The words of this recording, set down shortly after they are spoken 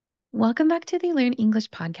Welcome back to the Learn English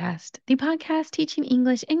podcast, the podcast teaching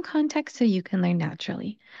English in context so you can learn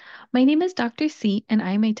naturally. My name is Dr. C, and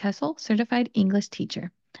I am a TESOL certified English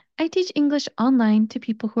teacher. I teach English online to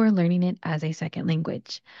people who are learning it as a second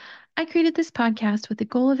language. I created this podcast with the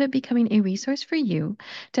goal of it becoming a resource for you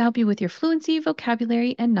to help you with your fluency,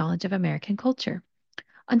 vocabulary, and knowledge of American culture.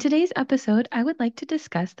 On today's episode, I would like to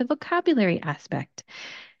discuss the vocabulary aspect.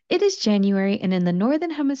 It is January, and in the Northern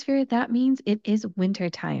Hemisphere, that means it is winter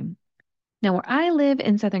time. Now, where I live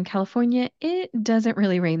in Southern California, it doesn't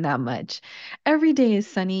really rain that much. Every day is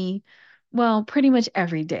sunny. Well, pretty much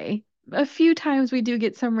every day. A few times we do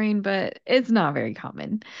get some rain, but it's not very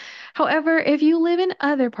common. However, if you live in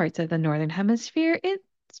other parts of the Northern Hemisphere,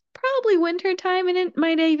 it's probably winter time and it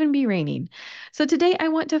might even be raining. So today I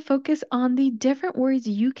want to focus on the different words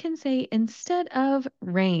you can say instead of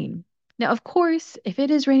rain. Now, of course, if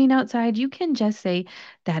it is raining outside, you can just say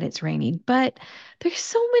that it's raining. But there's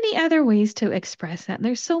so many other ways to express that. And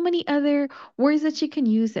there's so many other words that you can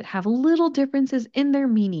use that have little differences in their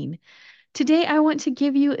meaning. Today, I want to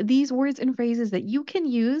give you these words and phrases that you can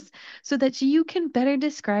use so that you can better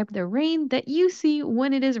describe the rain that you see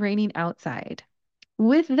when it is raining outside.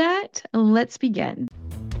 With that, let's begin.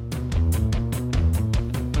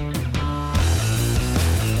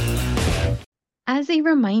 As a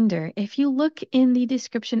reminder, if you look in the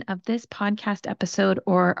description of this podcast episode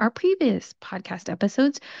or our previous podcast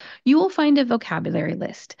episodes, you will find a vocabulary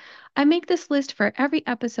list. I make this list for every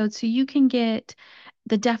episode so you can get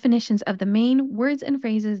the definitions of the main words and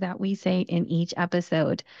phrases that we say in each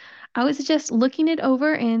episode. I was just looking it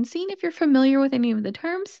over and seeing if you're familiar with any of the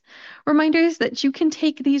terms. Reminders that you can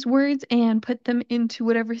take these words and put them into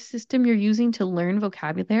whatever system you're using to learn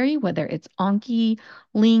vocabulary, whether it's Anki,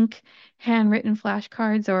 Link, handwritten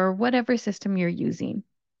flashcards, or whatever system you're using.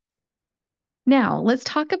 Now, let's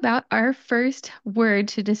talk about our first word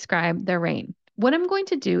to describe the rain. What I'm going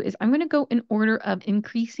to do is I'm going to go in order of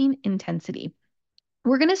increasing intensity.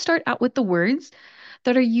 We're going to start out with the words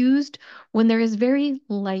that are used when there is very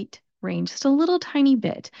light rain, just a little tiny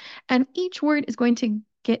bit. And each word is going to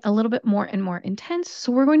get a little bit more and more intense.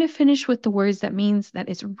 So we're going to finish with the words that means that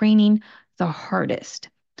it's raining the hardest.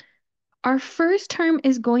 Our first term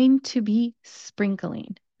is going to be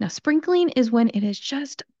sprinkling. Now, sprinkling is when it is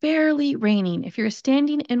just barely raining. If you're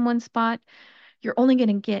standing in one spot, you're only going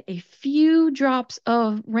to get a few drops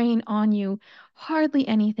of rain on you, hardly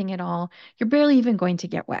anything at all. You're barely even going to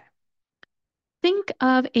get wet. Think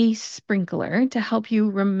of a sprinkler to help you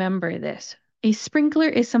remember this. A sprinkler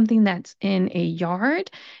is something that's in a yard.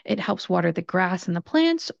 It helps water the grass and the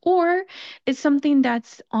plants, or it's something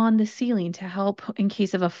that's on the ceiling to help in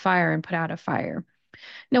case of a fire and put out a fire.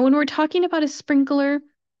 Now, when we're talking about a sprinkler,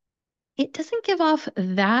 it doesn't give off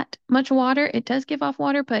that much water. It does give off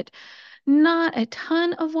water, but not a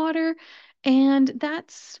ton of water. And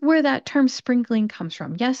that's where that term sprinkling comes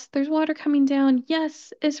from. Yes, there's water coming down.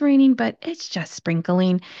 Yes, it's raining, but it's just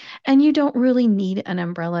sprinkling. And you don't really need an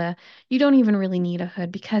umbrella. You don't even really need a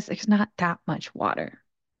hood because there's not that much water.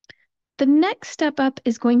 The next step up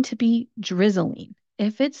is going to be drizzling.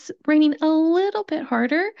 If it's raining a little bit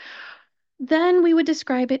harder, then we would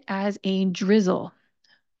describe it as a drizzle.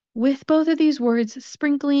 With both of these words,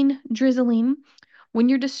 sprinkling, drizzling, when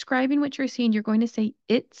you're describing what you're seeing, you're going to say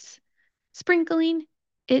it's sprinkling,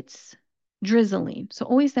 it's drizzling. So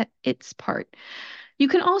always that it's part. You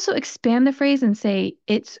can also expand the phrase and say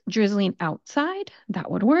it's drizzling outside. That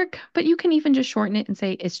would work, but you can even just shorten it and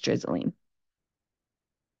say it's drizzling.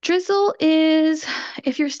 Drizzle is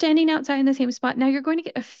if you're standing outside in the same spot, now you're going to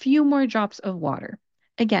get a few more drops of water.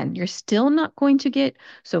 Again, you're still not going to get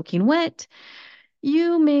soaking wet.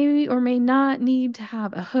 You may or may not need to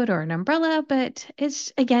have a hood or an umbrella, but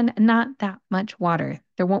it's, again, not that much water.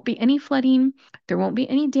 There won't be any flooding. There won't be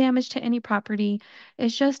any damage to any property.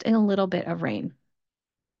 It's just a little bit of rain.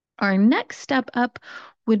 Our next step up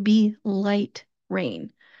would be light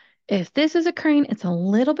rain. If this is occurring, it's a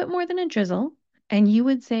little bit more than a drizzle, and you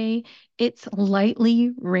would say it's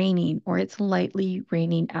lightly raining or it's lightly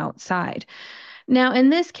raining outside. Now, in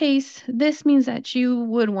this case, this means that you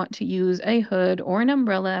would want to use a hood or an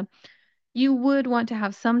umbrella. You would want to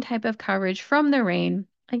have some type of coverage from the rain.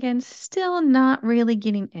 Again, still not really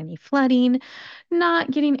getting any flooding,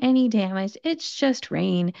 not getting any damage. It's just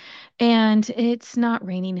rain and it's not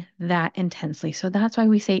raining that intensely. So that's why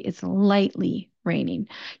we say it's lightly raining.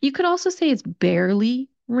 You could also say it's barely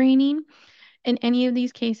raining. In any of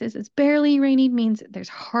these cases, it's barely raining means there's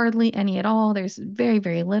hardly any at all. There's very,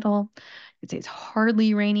 very little. You'd say it's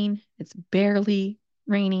hardly raining. It's barely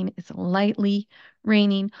raining. It's lightly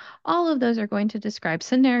raining. All of those are going to describe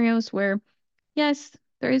scenarios where, yes,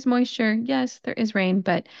 There is moisture. Yes, there is rain,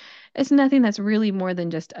 but it's nothing that's really more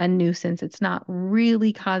than just a nuisance. It's not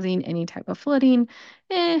really causing any type of flooding.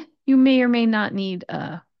 You may or may not need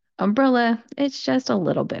a umbrella. It's just a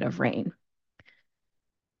little bit of rain.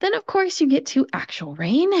 Then, of course, you get to actual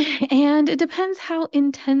rain, and it depends how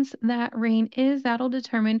intense that rain is. That'll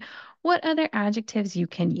determine what other adjectives you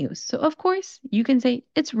can use. So, of course, you can say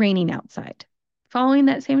it's raining outside. Following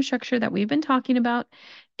that same structure that we've been talking about,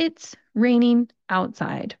 it's raining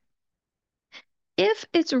outside. If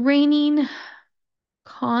it's raining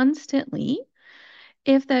constantly,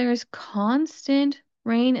 if there's constant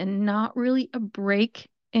rain and not really a break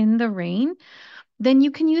in the rain, then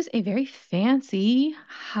you can use a very fancy,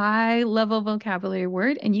 high level vocabulary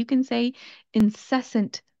word and you can say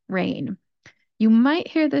incessant rain. You might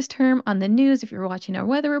hear this term on the news if you're watching our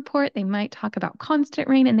weather report. They might talk about constant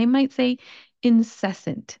rain and they might say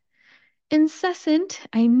incessant. Incessant,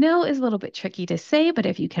 I know, is a little bit tricky to say, but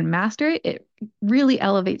if you can master it, it really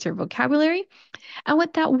elevates your vocabulary. And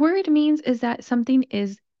what that word means is that something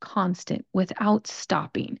is constant without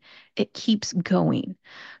stopping. It keeps going.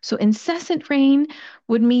 So incessant rain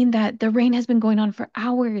would mean that the rain has been going on for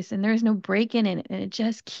hours and there's no break in it and it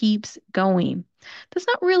just keeps going. That's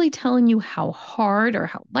not really telling you how hard or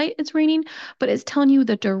how light it's raining, but it's telling you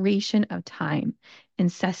the duration of time.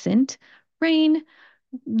 Incessant rain,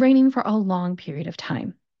 raining for a long period of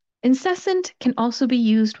time. Incessant can also be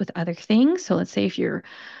used with other things. So let's say if you're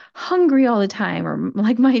hungry all the time, or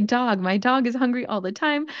like my dog is hungry all the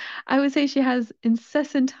time. I would say she has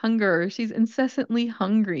incessant hunger. She's incessantly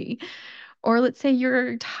hungry. Or let's say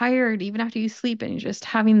you're tired even after you sleep and you're just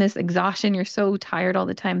having this exhaustion. You're so tired all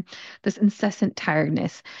the time, this incessant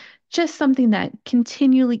tiredness. Just something that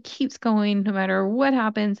continually keeps going no matter what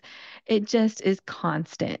happens. It just is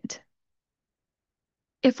constant.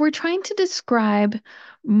 If we're trying to describe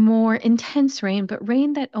more intense rain, but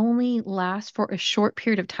rain that only lasts for a short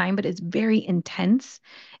period of time, but is very intense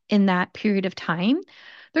in that period of time,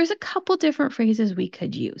 there's a couple different phrases we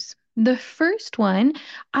could use. The first one,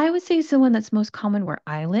 I would say, is the one that's most common where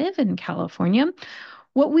I live in California.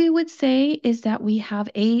 What we would say is that we have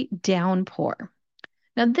a downpour.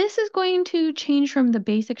 Now, this is going to change from the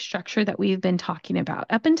basic structure that we've been talking about.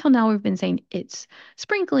 Up until now, we've been saying it's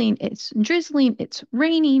sprinkling, it's drizzling, it's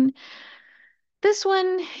raining. This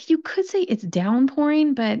one, you could say it's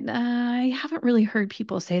downpouring, but I haven't really heard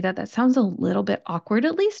people say that. That sounds a little bit awkward,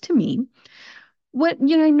 at least to me. What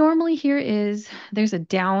I normally hear is there's a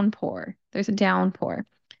downpour, there's a downpour,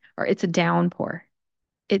 or it's a downpour.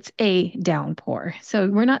 It's a downpour. So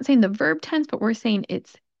we're not saying the verb tense, but we're saying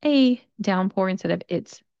it's a downpour instead of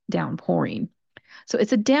it's downpouring. So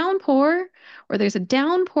it's a downpour or there's a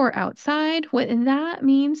downpour outside. What that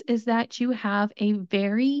means is that you have a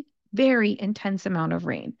very, very intense amount of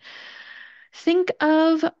rain. Think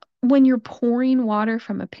of when you're pouring water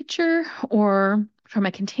from a pitcher or from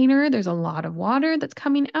a container, there's a lot of water that's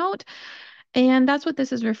coming out. And that's what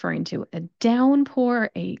this is referring to, a downpour,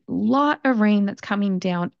 a lot of rain that's coming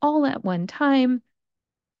down all at one time.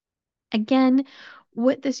 Again,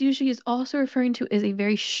 what this usually is also referring to is a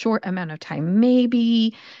very short amount of time,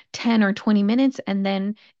 maybe 10 or 20 minutes, and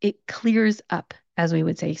then it clears up, as we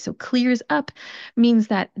would say. So, clears up means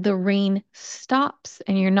that the rain stops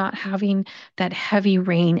and you're not having that heavy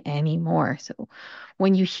rain anymore. So,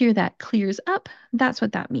 when you hear that clears up, that's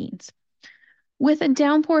what that means. With a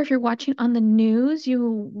downpour, if you're watching on the news,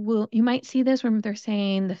 you might see this when they're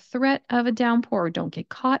saying the threat of a downpour, or don't get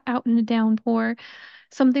caught out in a downpour,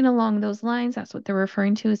 something along those lines. That's what they're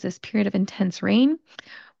referring to as this period of intense rain.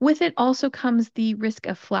 With it also comes the risk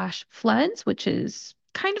of flash floods, which is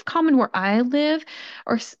kind of common where I live,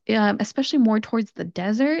 or especially more towards the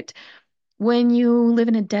desert. When you live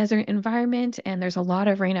in a desert environment and there's a lot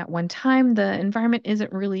of rain at one time, the environment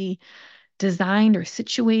isn't really designed or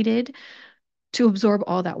situated to absorb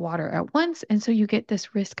all that water at once. And so you get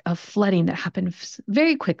this risk of flooding that happens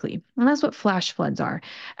very quickly. And that's what flash floods are.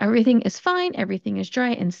 Everything is fine, everything is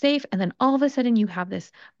dry and safe. And then all of a sudden, you have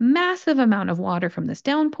this massive amount of water from this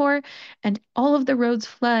downpour, and all of the roads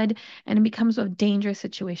flood, and it becomes a dangerous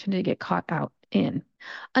situation to get caught out in.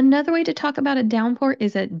 Another way to talk about a downpour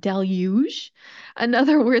is a deluge.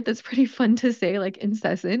 Another word that's pretty fun to say, like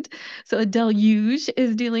incessant. So a deluge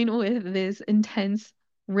is dealing with this intense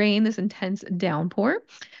rain, this intense downpour.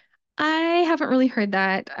 I haven't really heard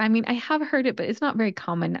that. I mean, I have heard it, but it's not very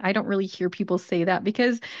common. I don't really hear people say that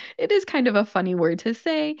because it is kind of a funny word to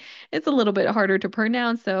say. It's a little bit harder to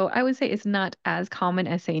pronounce, so I would say it's not as common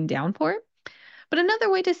as saying downpour. But another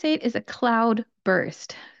way to say it is a cloud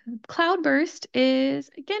burst. Cloud burst is,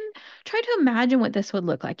 again, try to imagine what this would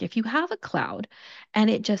look like if you have a cloud and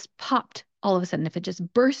it just popped all of a sudden, if it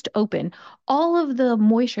just burst open, all of the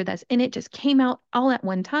moisture that's in it just came out all at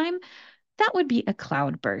one time, that would be a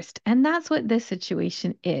cloudburst. And that's what this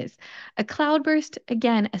situation is. A cloudburst,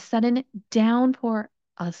 again, a sudden downpour,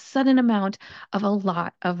 a sudden amount of a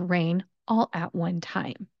lot of rain all at one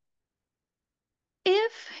time.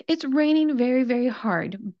 If it's raining very, very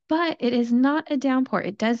hard, but it is not a downpour,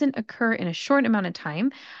 it doesn't occur in a short amount of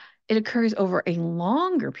time, it occurs over a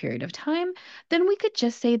longer period of time, then we could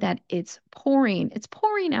just say that it's pouring. It's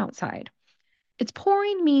pouring outside. It's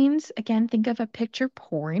pouring means, again, think of a picture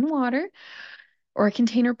pouring water or a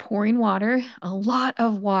container pouring water, a lot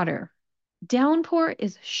of water. Downpour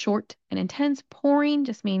is short and intense. Pouring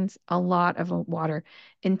just means a lot of water.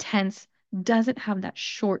 Intense doesn't have that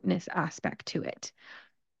shortness aspect to it.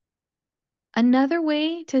 Another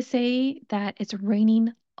way to say that it's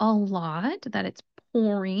raining a lot, that it's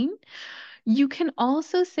pouring, you can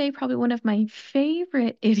also say probably one of my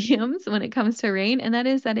favorite idioms when it comes to rain, and that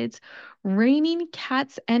is that it's raining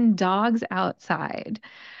cats and dogs outside.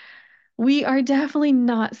 We are definitely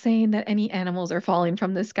not saying that any animals are falling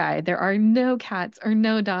from the sky. There are no cats or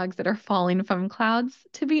no dogs that are falling from clouds.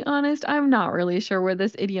 To be honest, I'm not really sure where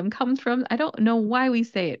this idiom comes from. I don't know why we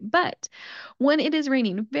say it, but when it is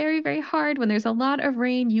raining very, very hard, when there's a lot of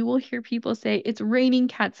rain, you will hear people say it's raining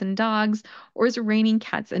cats and dogs or it's raining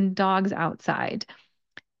cats and dogs outside.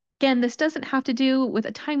 Again, this doesn't have to do with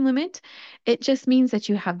a time limit. It just means that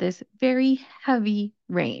you have this very heavy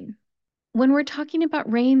rain. When we're talking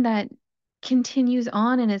about rain that continues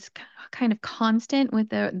on and is kind of constant with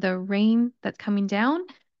the rain that's coming down,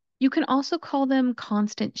 you can also call them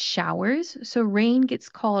constant showers. So rain gets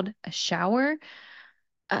called a shower.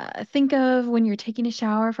 Think of when you're taking a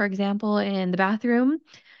shower, for example, in the bathroom,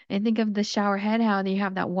 and think of the shower head, how you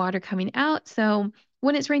have that water coming out. So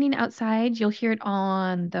when it's raining outside, you'll hear it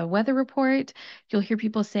on the weather report. You'll hear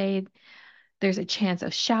people say there's a chance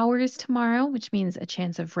of showers tomorrow, which means a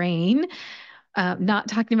chance of rain. Not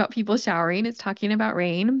talking about people showering, it's talking about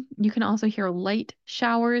rain. You can also hear light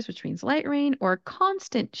showers, which means light rain, or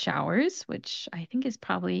constant showers, which I think is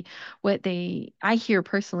probably what I hear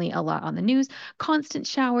personally a lot on the news. Constant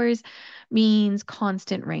showers means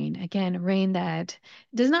constant rain. Again, rain that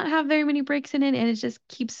does not have very many breaks in it and it just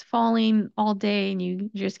keeps falling all day and you're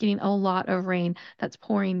just getting a lot of rain that's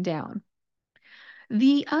pouring down.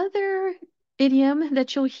 The other idiom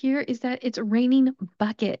that you'll hear is that it's raining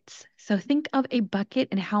buckets. So think of a bucket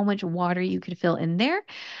and how much water you could fill in there,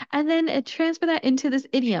 and then transfer that into this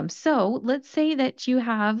idiom. So let's say that you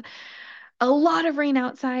have a lot of rain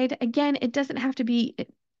outside. Again, it doesn't have to be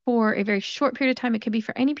for a very short period of time, it could be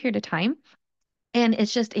for any period of time. And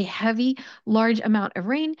it's just a heavy, large amount of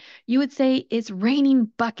rain. You would say it's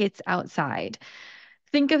raining buckets outside.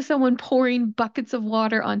 Think of someone pouring buckets of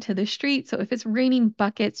water onto the street. So if it's raining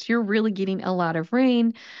buckets, you're really getting a lot of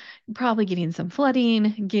rain, probably getting some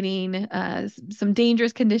flooding, getting some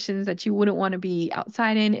dangerous conditions that you wouldn't want to be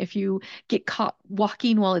outside in if you get caught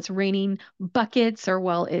walking while it's raining buckets or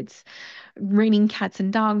while it's raining cats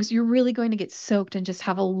and dogs. You're really going to get soaked and just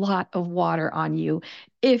have a lot of water on you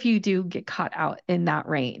if you do get caught out in that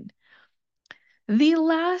rain. The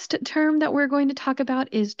last term that we're going to talk about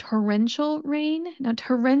is torrential rain. Now,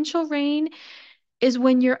 torrential rain is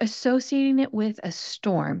when you're associating it with a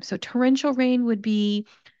storm. So, torrential rain would be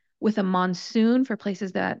with a monsoon for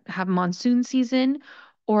places that have monsoon season,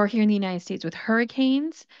 or here in the United States with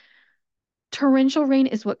hurricanes. Torrential rain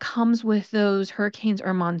is what comes with those hurricanes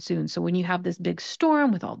or monsoons. So, when you have this big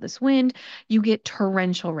storm with all this wind, you get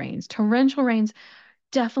torrential rains. Torrential rains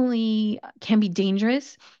definitely can be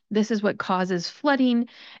dangerous. This is what causes flooding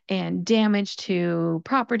and damage to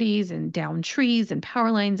properties and down trees and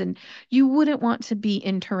power lines. And you wouldn't want to be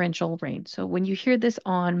in torrential rain. So when you hear this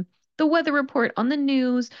on the weather report, on the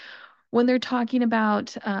news, when they're talking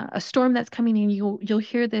about a storm that's coming in, you'll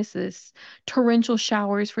hear this torrential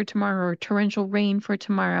showers for tomorrow or torrential rain for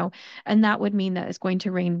tomorrow, and that would mean that it's going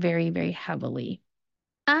to rain very, very heavily.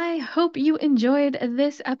 I hope you enjoyed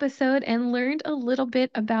this episode and learned a little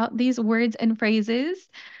bit about these words and phrases.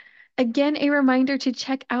 Again, a reminder to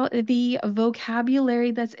check out the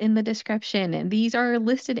vocabulary that's in the description. And these are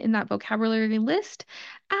listed in that vocabulary list.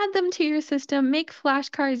 Add them to your system, make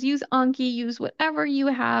flashcards, use Anki, use whatever you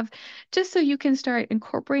have, just so you can start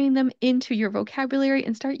incorporating them into your vocabulary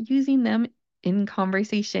and start using them in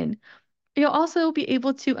conversation. You'll also be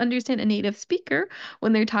able to understand a native speaker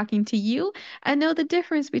when they're talking to you and know the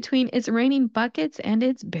difference between it's raining buckets and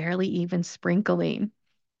it's barely even sprinkling.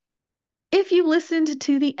 If you listened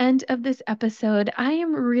to the end of this episode, I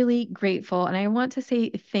am really grateful and I want to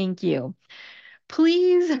say thank you.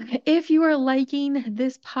 Please, if you are liking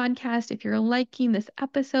this podcast, if you're liking this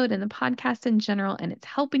episode and the podcast in general, and it's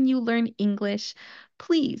helping you learn English,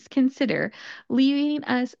 please consider leaving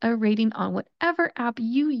us a rating on whatever app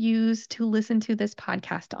you use to listen to this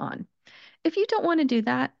podcast on. If you don't want to do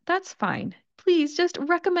that, that's fine. Please just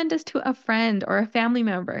recommend us to a friend or a family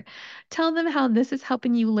member. Tell them how this is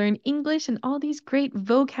helping you learn English and all these great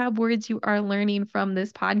vocab words you are learning from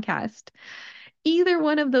this podcast. Either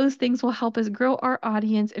one of those things will help us grow our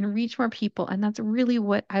audience and reach more people, and that's really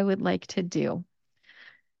what I would like to do.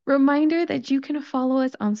 Reminder that you can follow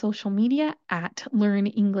us on social media at Learn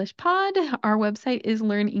English Pod. Our website is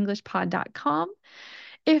learnenglishpod.com.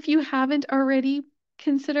 If you haven't already,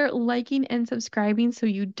 consider liking and subscribing so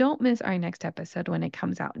you don't miss our next episode when it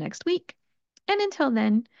comes out next week. And until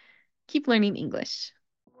then, keep learning English.